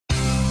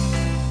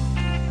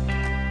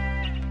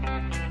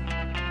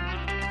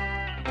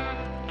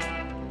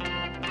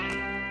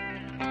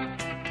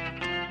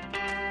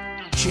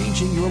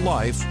changing your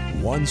life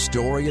one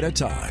story at a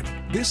time.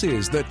 This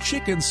is the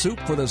Chicken Soup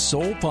for the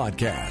Soul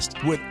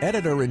podcast with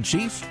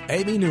Editor-in-Chief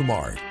Amy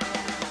Newmark.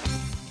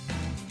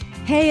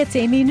 Hey, it's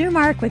Amy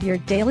Newmark with your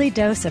daily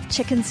dose of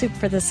Chicken Soup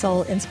for the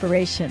Soul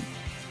inspiration.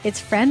 It's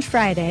Friend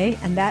Friday,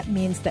 and that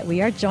means that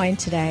we are joined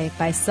today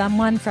by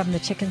someone from the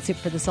Chicken Soup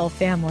for the Soul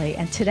family.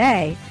 And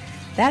today,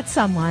 that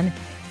someone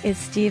is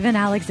Stephen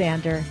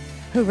Alexander,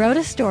 who wrote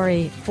a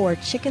story for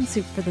Chicken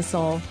Soup for the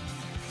Soul,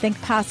 Think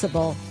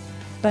Possible,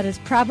 but is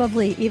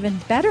probably even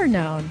better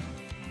known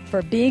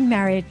for being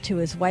married to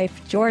his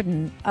wife,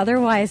 Jordan,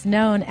 otherwise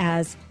known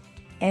as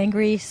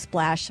Angry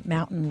Splash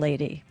Mountain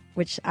Lady,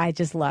 which I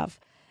just love.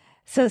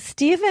 So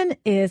Stephen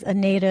is a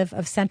native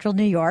of central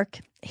New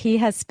York. He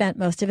has spent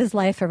most of his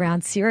life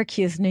around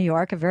Syracuse, New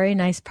York, a very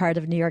nice part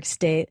of New York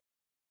State.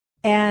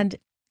 And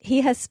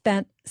he has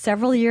spent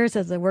several years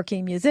as a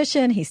working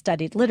musician. He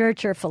studied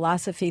literature,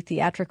 philosophy,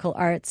 theatrical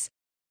arts.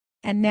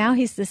 And now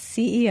he's the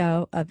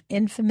CEO of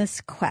Infamous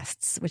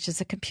Quests, which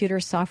is a computer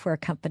software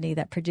company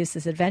that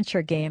produces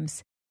adventure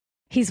games.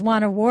 He's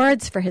won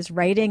awards for his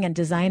writing and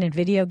design in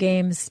video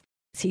games.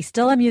 He's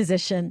still a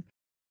musician.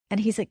 And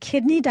he's a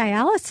kidney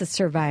dialysis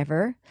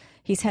survivor.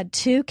 He's had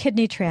 2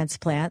 kidney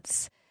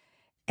transplants.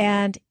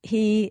 And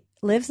he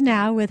lives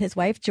now with his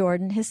wife,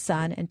 Jordan, his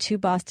son, and 2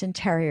 Boston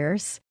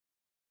Terriers.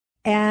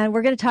 And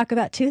we're going to talk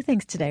about 2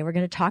 things today. We're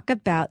going to talk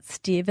about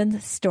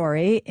Stephen's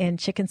story in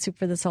Chicken Soup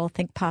for the Soul,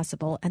 Think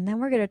Possible. And then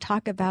we're going to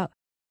talk about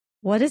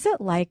what is it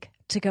like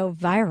to go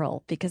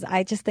viral, because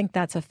I just think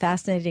that's a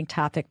fascinating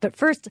topic. But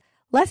first,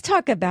 let's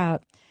talk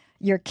about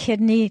your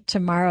Kidney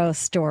Tomorrow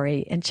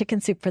story in Chicken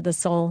Soup for the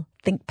Soul,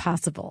 Think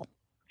Possible.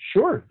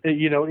 Sure.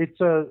 It's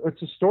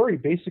a story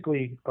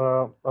basically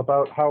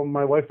about how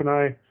my wife and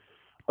I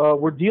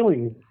were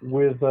dealing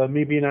with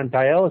me being on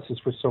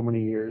dialysis for so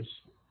many years.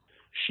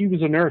 She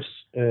was a nurse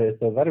at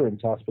the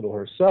Veterans Hospital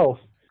herself.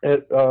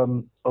 At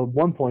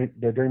one point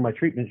during my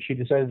treatment, she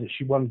decided that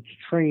she wanted to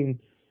train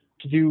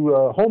to do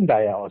home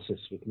dialysis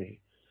with me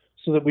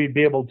so that we'd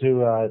be able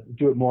to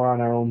do it more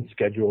on our own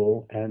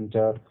schedule. And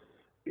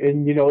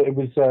it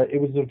was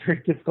a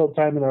very difficult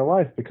time in our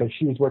life because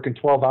she was working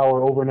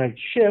 12-hour overnight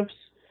shifts.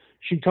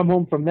 She'd come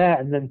home from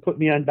that and then put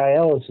me on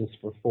dialysis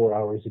for 4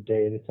 hours a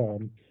day at a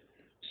time.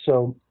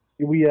 So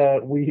we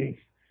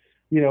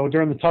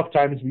during the tough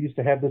times, we used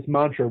to have this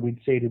mantra we'd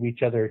say to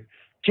each other,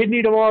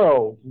 "Kidney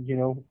tomorrow,"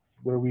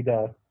 where we'd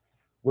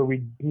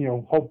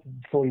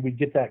hopefully we'd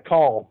get that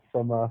call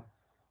from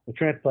the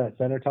transplant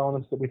center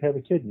telling us that we'd have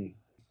a kidney.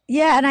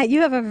 Yeah, and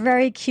you have a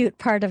very cute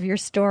part of your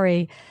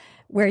story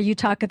where you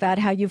talk about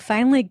how you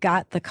finally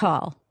got the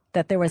call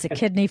that there was a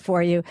kidney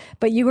for you,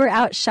 but you were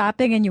out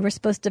shopping and you were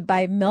supposed to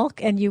buy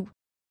milk, and you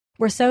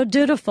were so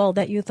dutiful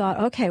that you thought,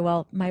 okay,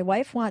 well, my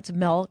wife wants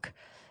milk,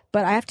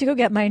 but I have to go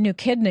get my new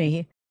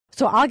kidney.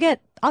 So I'll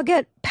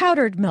get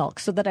powdered milk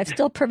so that I've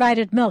still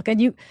provided milk.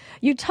 And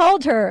you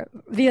told her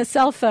via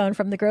cell phone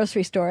from the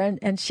grocery store,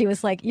 and she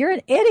was like, "You're an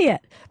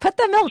idiot. Put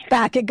the milk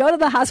back and go to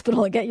the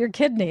hospital and get your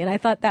kidney." And I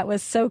thought that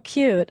was so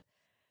cute.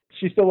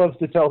 She still loves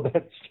to tell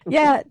that story.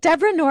 Yeah,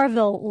 Deborah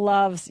Norville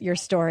loves your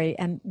story.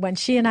 And when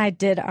she and I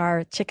did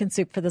our Chicken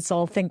Soup for the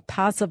Soul, Think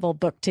Possible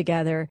book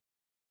together,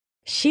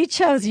 she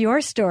chose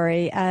your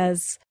story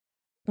as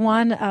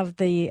one of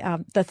the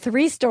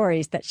 3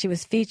 stories that she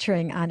was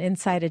featuring on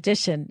Inside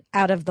Edition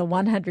out of the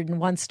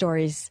 101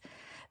 stories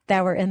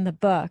that were in the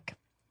book.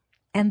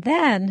 And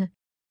then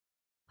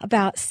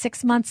about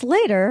 6 months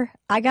later,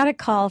 I got a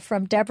call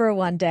from Deborah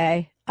one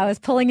day. I was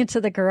pulling into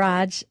the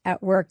garage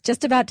at work,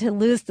 just about to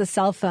lose the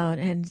cell phone,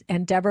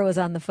 and Deborah was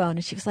on the phone,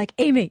 and she was like,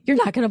 "Amy, you're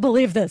not going to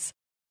believe this.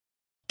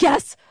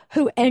 Guess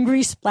who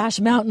Angry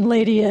Splash Mountain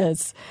Lady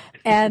is?"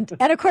 And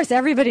of course,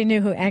 everybody knew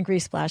who Angry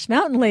Splash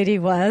Mountain Lady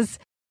was,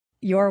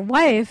 your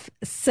wife.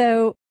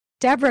 So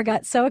Deborah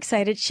got so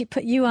excited, she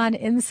put you on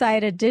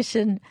Inside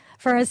Edition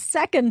for a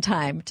second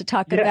time to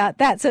talk about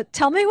that. So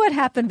tell me what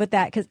happened with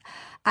that, because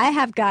I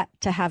have got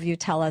to have you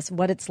tell us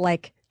what it's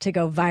like to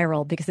go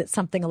viral, because it's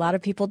something a lot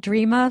of people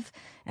dream of.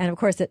 And of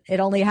course, it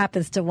only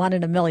happens to 1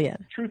 in a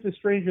million. Truth is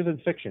stranger than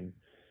fiction.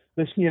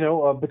 This,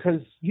 because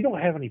you don't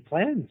have any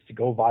plans to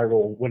go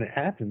viral when it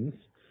happens.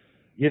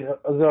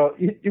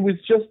 It was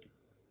just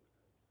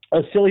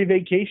a silly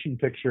vacation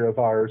picture of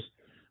ours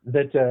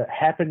that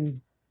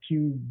happened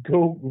to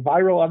go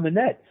viral on the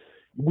net.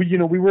 We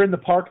were in the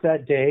park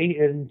that day,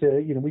 and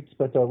we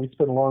spent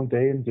a long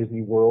day in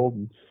Disney World,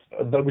 and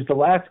that was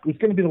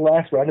going to be the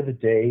last ride of the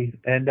day.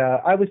 And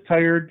I was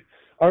tired.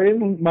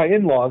 My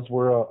in-laws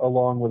were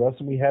along with us,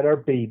 and we had our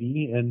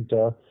baby, and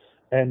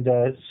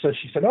so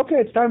she said, "Okay,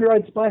 it's time to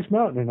ride Splash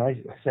Mountain." And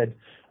I said,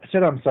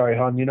 "I'm sorry,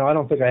 hon. I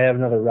don't think I have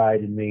another ride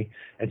in me."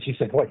 And she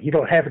said, "What? You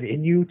don't have it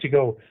in you to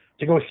go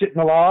sit in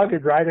the log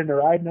and ride in the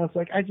ride?" And I was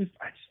like, I just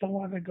don't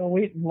want to go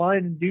wait in line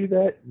and do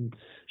that. And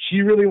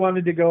she really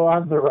wanted to go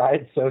on the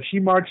ride, so she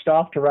marched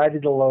off to ride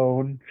it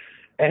alone.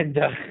 And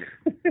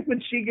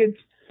when she gets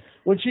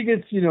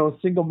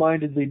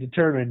single-mindedly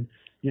determined,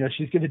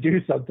 she's going to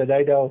do something.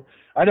 I know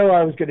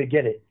I was going to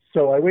get it.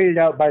 So I waited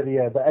out by the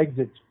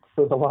exit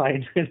for the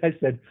line, and I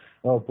said,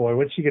 "Oh boy,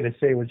 what's she going to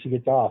say when she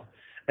gets off?"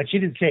 And she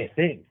didn't say a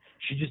thing.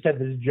 She just had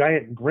this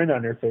giant grin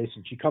on her face,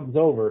 and she comes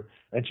over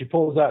and she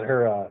pulls out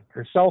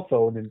her cell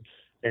phone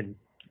and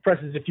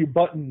presses a few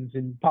buttons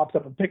and pops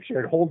up a picture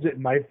and holds it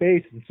in my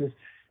face and says,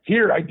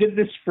 "Here, I did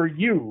this for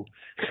you."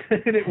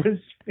 And it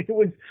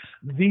was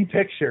the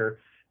picture.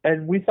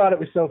 And we thought it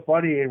was so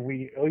funny, and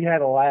we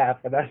had a laugh.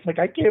 And I was like,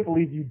 "I can't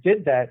believe you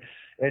did that,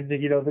 and that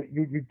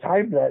you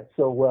timed that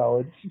so well."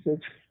 And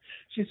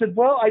she said,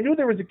 "Well, I knew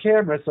there was a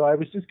camera, so I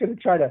was just going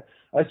to try to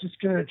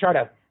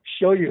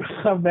show you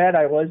how mad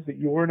I was that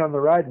you weren't on the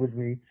ride with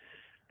me."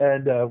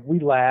 And we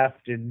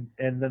laughed, and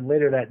then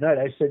later that night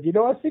I said,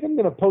 I think I'm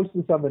going to post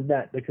this on the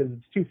net because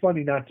it's too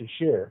funny not to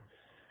share.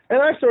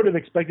 And I sort of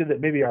expected that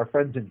maybe our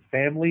friends and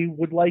family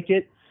would like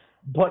it,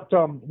 but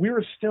we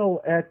were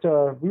still at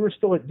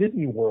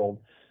Disney World,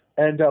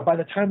 and by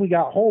the time we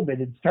got home, it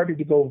had started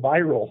to go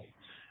viral.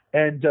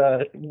 And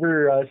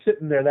we're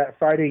sitting there that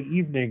Friday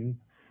evening,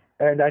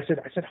 and I said,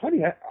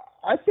 "Honey,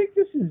 I think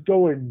this is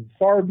going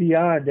far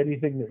beyond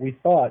anything that we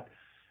thought."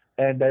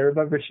 And I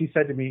remember she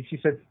said to me,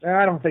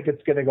 "I don't think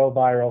it's going to go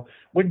viral."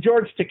 When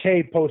George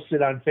Takei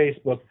posted on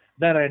Facebook,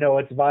 then I know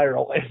it's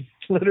viral. And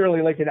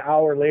literally like an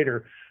hour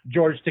later,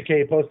 George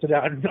Takei posted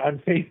on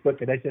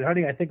Facebook, and I said,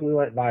 "Honey, I think we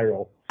went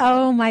viral."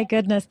 Oh my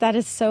goodness, that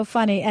is so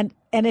funny. And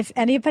if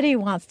anybody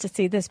wants to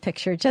see this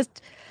picture,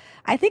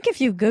 I think if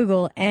you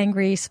Google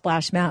Angry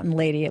Splash Mountain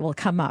Lady, it will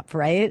come up,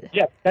 right?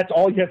 Yeah, that's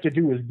all you have to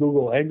do is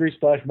Google Angry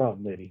Splash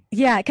Mountain Lady.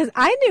 Yeah, because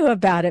I knew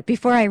about it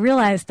before I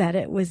realized that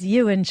it was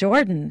you and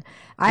Jordan.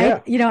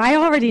 I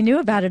already knew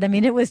about it. I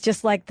mean, it was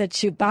just like the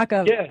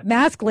Chewbacca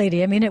mask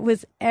lady. I mean, it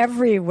was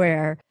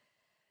everywhere.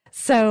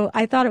 So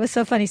I thought it was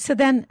so funny. So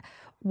then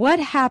what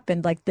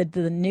happened? Like, did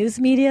the news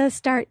media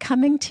start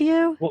coming to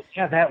you? Well,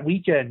 yeah, that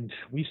weekend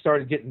we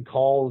started getting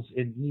calls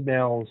and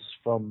emails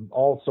from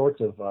all sorts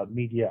of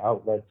media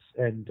outlets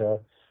and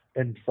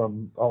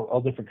from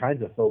all different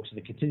kinds of folks, and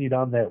it continued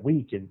on that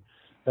week. And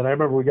then I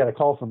remember we got a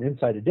call from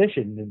Inside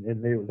Edition,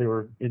 and they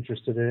were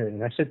interested in it.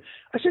 And I said,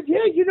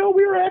 "Yeah,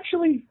 we were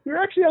actually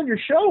on your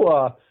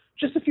show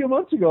just a few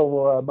months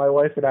ago. My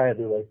wife and I." And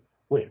they're like,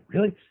 "Wait,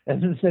 really?"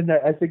 And then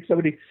I think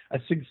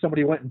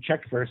somebody went and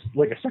checked for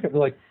like a second. They're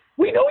like,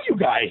 "We know you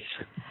guys."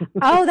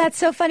 Oh, that's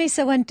so funny.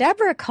 So when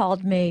Deborah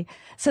called me,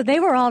 so they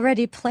were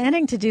already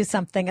planning to do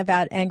something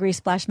about Angry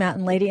Splash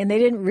Mountain Lady, and they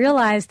didn't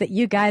realize that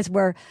you guys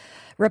were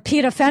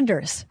repeat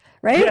offenders,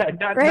 right? Yeah,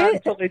 not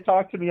until they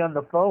talked to me on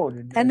the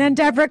phone. And then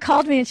Deborah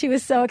called me, and she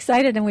was so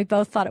excited, and we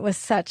both thought it was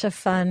such a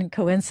fun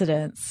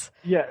coincidence.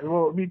 Yeah,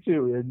 well, me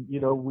too. And,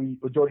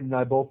 Jordan and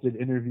I both did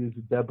interviews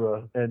with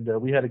Deborah, and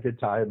we had a good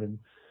time. And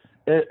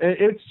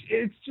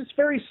it's just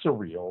very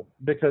surreal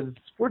because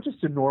we're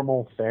just a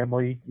normal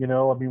family, I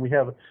mean, we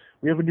have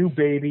a new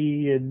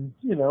baby, and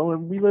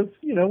and we live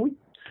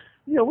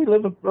we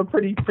live a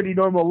pretty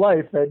normal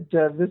life, and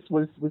this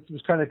was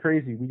kind of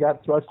crazy. We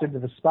got thrust into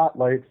the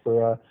spotlight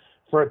for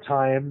a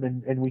time,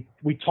 and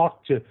we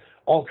talked to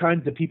all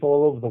kinds of people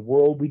all over the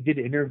world. We did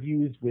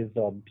interviews with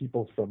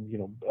people from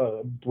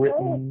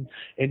Britain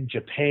and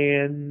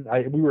Japan.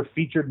 We were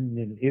featured in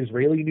an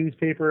Israeli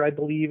newspaper, I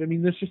believe. I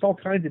mean, there's just all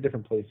kinds of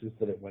different places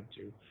that it went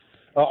to.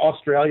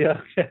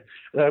 Australia,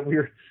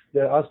 the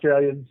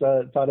Australians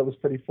thought it was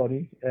pretty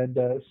funny, and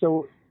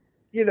so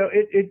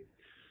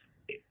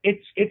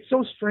it's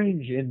so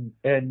strange,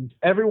 and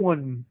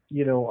everyone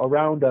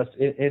around us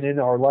and in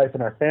our life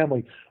and our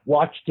family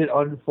watched it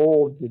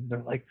unfold, and they're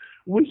like,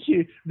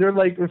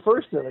 at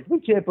first they're like,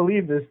 "We can't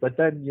believe this," but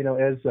then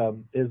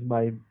as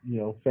my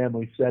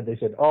family said, they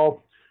said,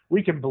 "Oh,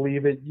 we can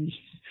believe it.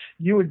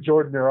 You and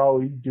Jordan are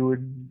always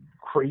doing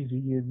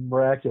crazy and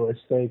miraculous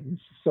things."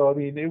 So I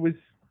mean, it was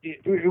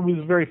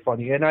very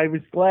funny, and I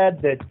was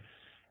glad that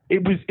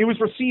it was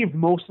received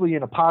mostly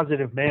in a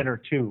positive manner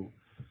too.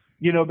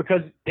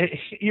 Because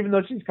even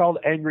though she's called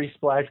Angry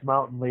Splash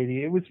Mountain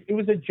Lady, it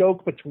was a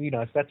joke between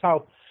us. That's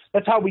how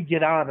we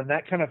get on, and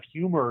that kind of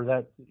humor,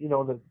 that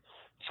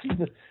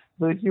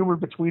the humor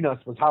between us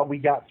was how we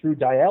got through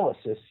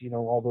dialysis,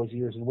 all those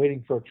years and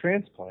waiting for a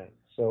transplant.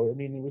 So I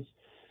mean,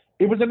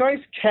 it was a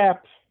nice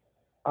cap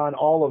on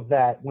all of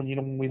that when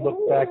we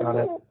look back on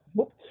it.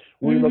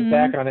 We look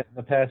back on it in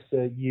the past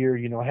year,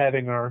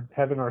 having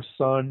our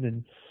son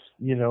and.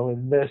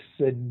 And this,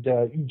 and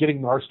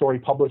getting our story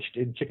published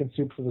in Chicken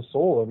Soup for the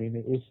Soul. I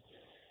mean,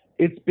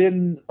 it's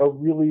been a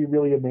really,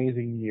 really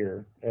amazing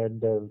year,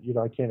 and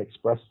I can't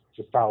express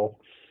just how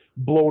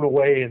blown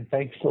away and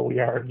thankful we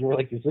are. And we're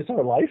like, is this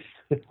our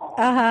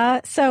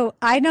life? So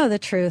I know the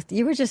truth.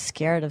 You were just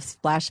scared of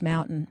Splash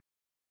Mountain.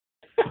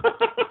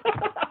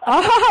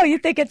 Oh, you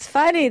think it's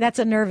funny? That's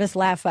a nervous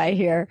laugh I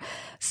hear.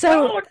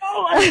 So, no,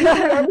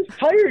 I was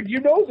tired.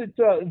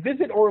 That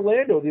Visit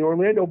Orlando, the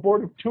Orlando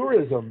Board of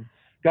Tourism,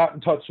 got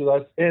in touch with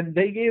us, and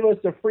they gave us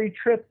a free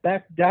trip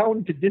back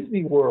down to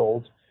Disney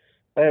World.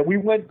 We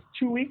went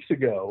 2 weeks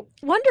ago.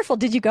 Wonderful.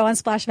 Did you go on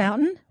Splash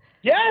Mountain?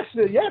 Yes.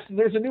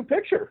 There's a new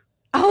picture.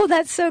 Oh,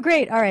 that's so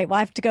great. All right. Well,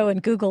 I have to go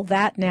and Google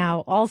that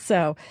now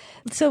also.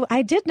 So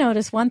I did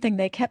notice one thing.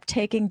 They kept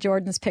taking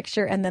Jordan's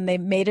picture and then they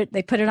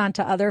put it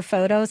onto other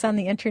photos on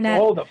the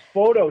internet. Oh, the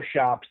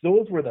Photoshops.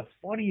 Those were the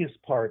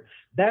funniest part.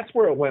 That's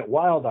where it went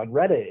wild on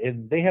Reddit.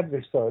 And they have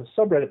this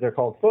subreddit they're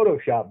called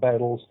Photoshop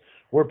Battles,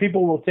 where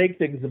people will take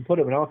things and put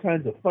them in all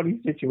kinds of funny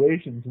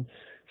situations. And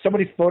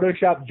somebody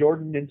photoshopped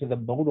Jordan into the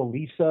Mona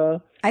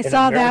Lisa. I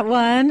saw that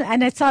one,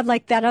 and I saw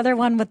like that other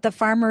one with the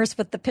farmers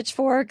with the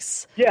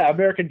pitchforks. Yeah,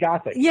 American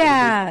Gothic.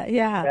 Yeah.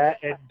 That,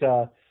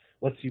 and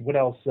let's see, what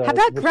else? How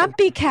about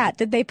Grumpy Cat?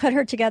 Did they put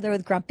her together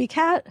with Grumpy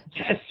Cat?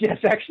 Yes.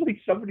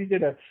 Actually, somebody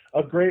did a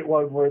great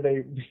one where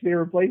they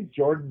replaced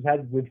Jordan's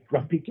head with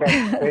Grumpy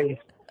Cat's face,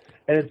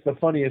 and it's the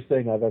funniest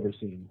thing I've ever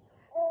seen.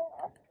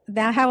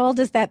 Now, how old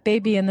is that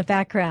baby in the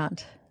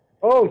background?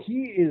 Oh,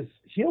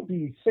 he'll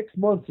be 6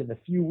 months in a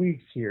few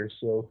weeks here,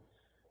 so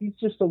he's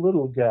just a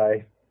little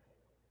guy.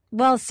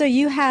 Well, so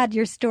you had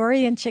your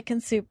story in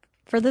Chicken Soup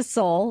for the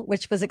Soul,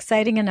 which was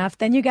exciting enough.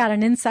 Then you got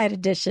an Inside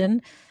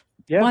Edition.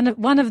 Yeah.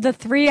 One of the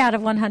 3 out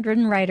of 100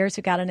 writers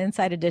who got an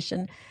Inside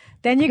Edition.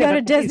 Then you go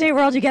to Disney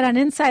World, you get an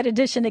Inside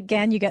Edition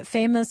again. You get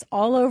famous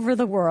all over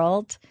the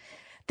world.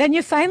 Then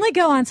you finally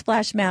go on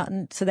Splash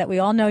Mountain so that we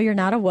all know you're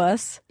not a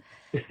wuss.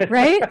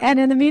 Right? And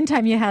in the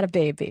meantime, you had a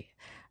baby.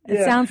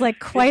 It sounds like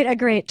quite a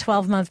great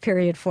 12-month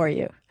period for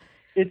you.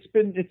 It's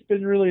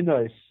been really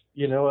nice,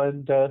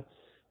 and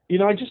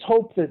I just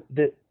hope that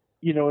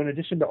in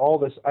addition to all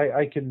this,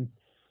 I can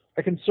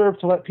serve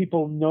to let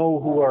people know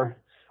who are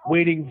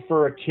waiting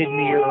for a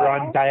kidney or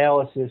on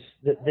dialysis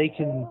that they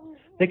can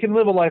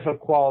live a life of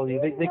quality.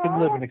 They can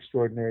live an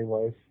extraordinary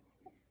life.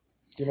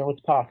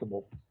 It's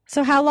possible.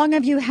 So how long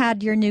have you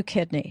had your new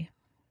kidney?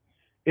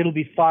 It'll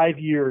be 5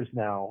 years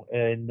now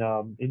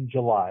in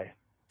July.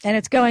 And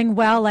it's going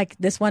well. Like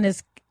this one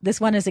is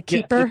a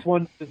keeper.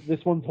 Yeah,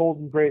 this one's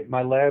holding great.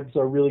 My labs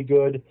are really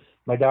good.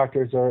 My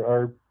doctors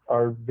are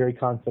very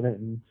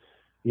confident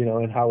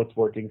in how it's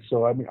working.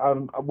 So I mean,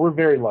 we're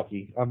very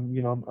lucky.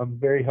 I'm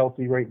very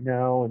healthy right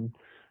now, and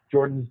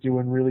Jordan's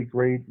doing really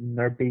great, and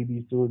our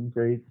baby's doing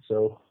great.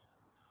 So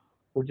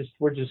we're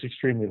just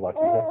extremely lucky.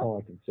 That's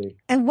all I can say.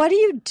 And what do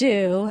you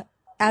do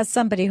as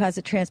somebody who has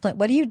a transplant?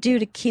 What do you do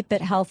to keep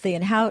it healthy,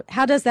 and how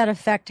does that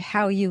affect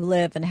how you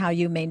live and how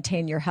you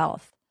maintain your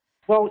health?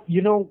 Well,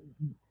 you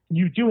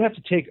do have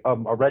to take a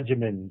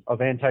regimen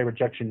of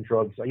anti-rejection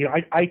drugs.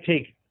 I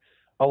take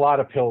a lot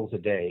of pills a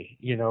day,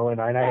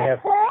 and I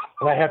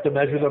have to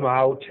measure them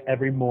out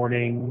every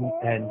morning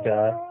and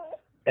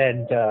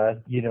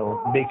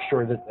make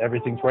sure that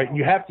everything's right. And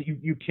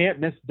you can't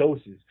miss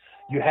doses.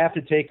 You have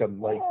to take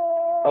them. Like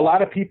a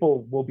lot of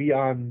people will be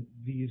on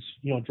these,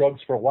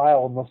 drugs for a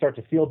while, and they'll start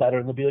to feel better,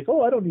 and they'll be like,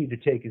 oh, I don't need to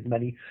take as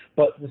many.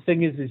 But the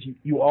thing is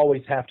you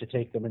always have to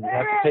take them, and you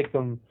have to take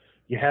them.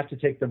 You have to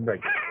take them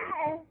regularly.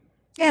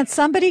 And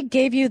somebody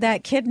gave you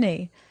that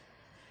kidney.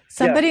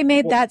 Somebody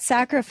made that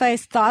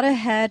sacrifice, thought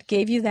ahead,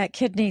 gave you that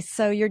kidney.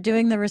 So you're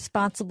doing the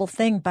responsible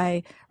thing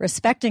by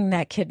respecting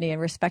that kidney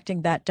and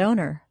respecting that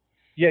donor.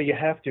 Yeah, you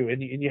have to,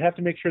 and you have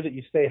to make sure that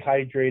you stay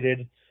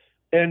hydrated.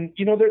 And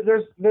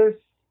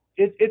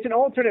it's an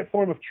alternate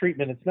form of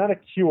treatment. It's not a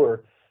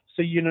cure.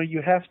 So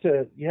you have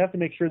to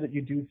make sure that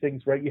you do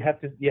things right. You have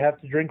to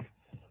drink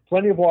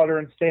plenty of water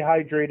and stay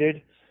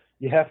hydrated.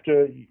 You have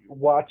to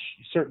watch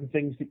certain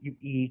things that you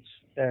eat,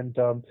 and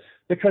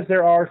because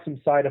there are some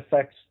side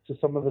effects to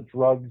some of the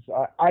drugs.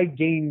 I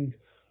gained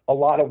a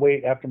lot of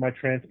weight after my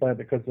transplant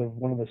because of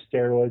one of the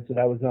steroids that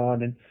I was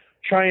on, and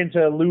trying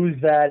to lose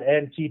that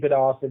and keep it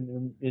off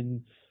and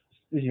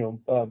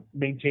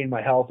maintain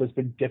my health has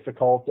been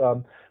difficult.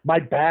 My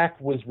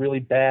back was really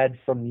bad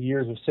from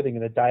years of sitting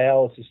in a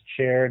dialysis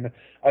chair, and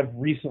I've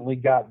recently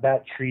got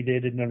that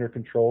treated and under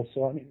control.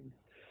 So I mean,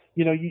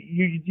 you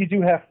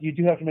do have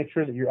to make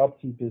sure that your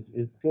upkeep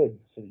is good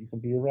so that you can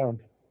be around.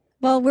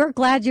 Well, we're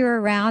glad you're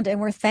around, and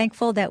we're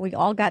thankful that we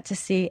all got to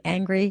see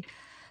Angry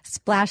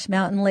Splash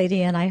Mountain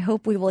Lady, and I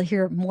hope we will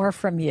hear more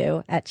from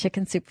you at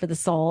Chicken Soup for the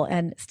Soul.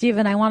 And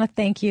Stephen, I want to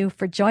thank you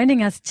for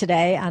joining us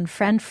today on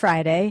Friend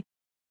Friday.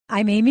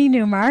 I'm Amy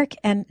Newmark,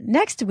 and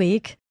next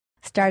week,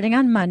 starting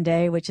on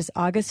Monday, which is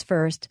August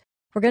 1st,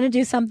 we're going to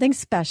do something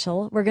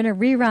special. We're going to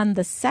rerun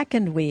the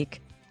second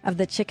week of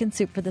the Chicken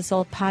Soup for the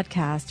Soul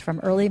podcast from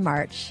early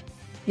March.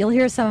 You'll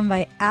hear some of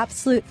my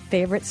absolute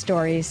favorite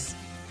stories,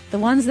 the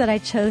ones that I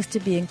chose to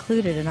be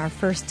included in our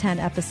first 10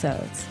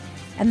 episodes.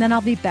 And then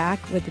I'll be back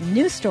with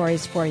new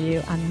stories for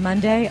you on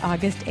Monday,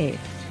 August 8th.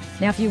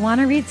 Now, if you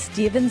want to read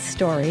Stephen's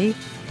story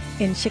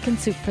in Chicken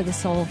Soup for the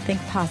Soul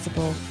Think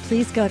Possible,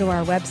 please go to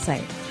our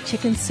website,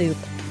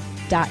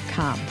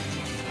 chickensoup.com.